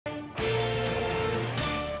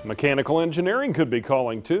Mechanical engineering could be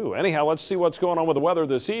calling too. Anyhow, let's see what's going on with the weather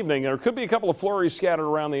this evening. There could be a couple of flurries scattered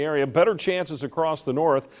around the area. Better chances across the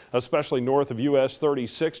north, especially north of US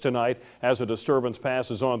 36 tonight as a disturbance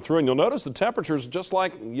passes on through. And you'll notice the temperatures, just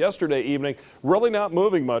like yesterday evening, really not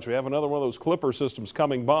moving much. We have another one of those clipper systems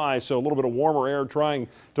coming by, so a little bit of warmer air trying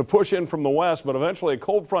to push in from the west, but eventually a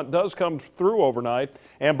cold front does come through overnight.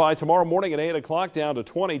 And by tomorrow morning at 8 o'clock down to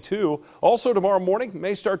 22. Also tomorrow morning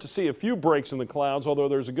may start to see a few breaks in the clouds, although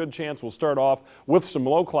there's a good chance we'll start off with some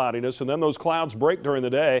low cloudiness, and then those clouds break during the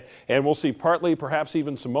day, and we'll see partly, perhaps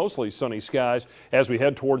even some mostly sunny skies as we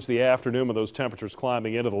head towards the afternoon with those temperatures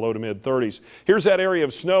climbing into the low to mid 30s. Here's that area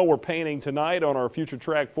of snow we're painting tonight on our future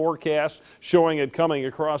track forecast, showing it coming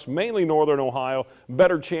across mainly northern Ohio.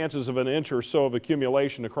 Better chances of an inch or so of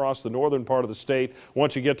accumulation across the northern part of the state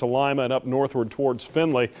once you get to Lima and up northward towards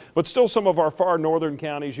Findlay. But still, some of our far northern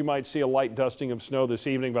counties, you might see a light dusting of snow this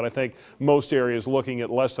evening, but I think most areas looking at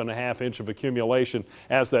less than a half-inch of accumulation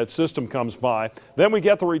as that system comes by. Then we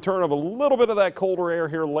get the return of a little bit of that colder air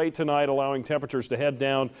here late tonight, allowing temperatures to head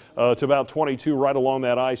down to about 22 right along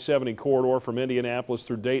that I-70 corridor from Indianapolis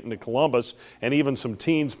through Dayton to Columbus, and even some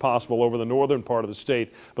teens possible over the northern part of the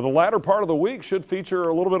state. But the latter part of the week should feature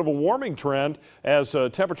a little bit of a warming trend as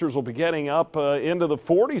temperatures will be getting up into the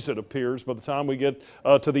 40s, it appears, by the time we get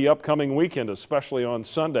to the upcoming weekend, especially on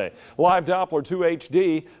Sunday. Live Doppler 2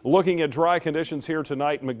 HD looking at dry conditions here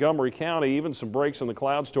tonight in Montgomery County, even some breaks in the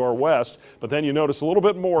clouds to our west, but then you notice a little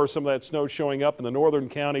bit more, some of that snow showing up in the northern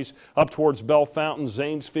counties up towards Bell Fountain,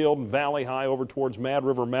 Zanesfield, and Valley High over towards Mad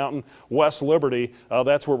River Mountain, West Liberty.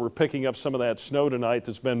 That's where we're picking up some of that snow tonight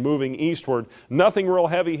that's been moving eastward. Nothing real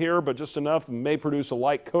heavy here, but just enough that may produce a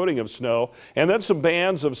light coating of snow. And then some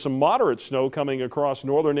bands of some moderate snow coming across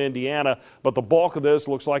northern Indiana, but the bulk of this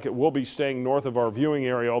looks like it will be staying north of our viewing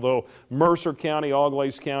area, although Mercer County,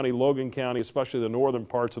 Auglaize County, Logan County, especially the northern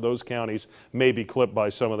parts of those counties, may be clipped by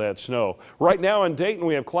some of that snow. Right now in Dayton,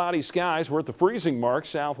 we have cloudy skies. We're at the freezing mark,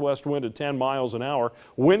 southwest wind at 10 miles an hour,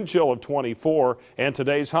 wind chill of 24, and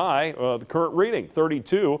today's high, the current reading,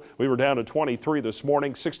 32. We were down to 23 this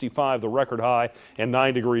morning, 65 the record high, and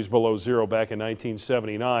 9 degrees below zero back in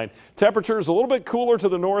 1979. Temperatures a little bit cooler to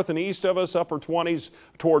the north and east of us, upper 20s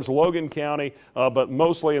towards Logan County, but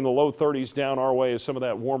mostly in the low 30s down our way as some of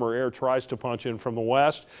that warmer air tries to punch in from the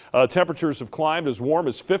west. Temperatures have climbed as warm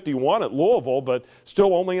as 51 at Louisville, but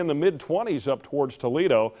still only in the mid-20s up towards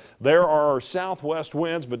Toledo. There are southwest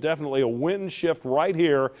winds, but definitely a wind shift right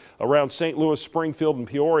here around St. Louis, Springfield, and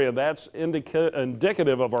Peoria. That's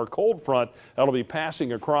indicative of our cold front that'll be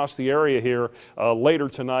passing across the area here later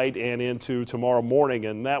tonight and into tomorrow morning,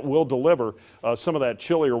 and that will deliver some of that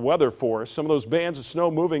chillier weather for us. Some of those bands of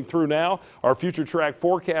snow moving through now. Our future track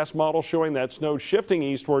forecast model showing that snow shifting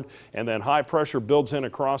eastward, and then high pressure builds in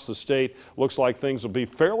across the state. Looks like things will be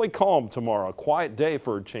fairly calm tomorrow. A quiet day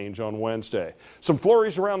for a change on Wednesday. Some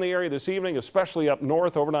flurries around the area this evening, especially up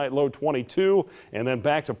north, overnight low 22, and then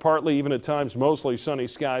back to partly, even at times mostly sunny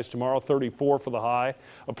skies tomorrow, 34 for the high.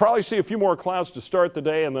 I'll probably see a few more clouds to start the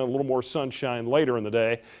day and then a little more sunshine later in the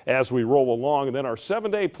day as we roll along. And then our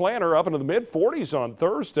 7-day planner up into the mid 40s on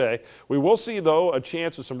Thursday. We will see, though, a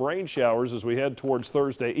chance of some rain showers as we head towards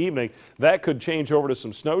Thursday evening. That could change over to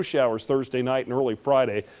some snow showers Thursday night and early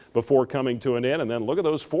Friday before coming to an end. And then look at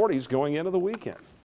those 40s going into the weekend.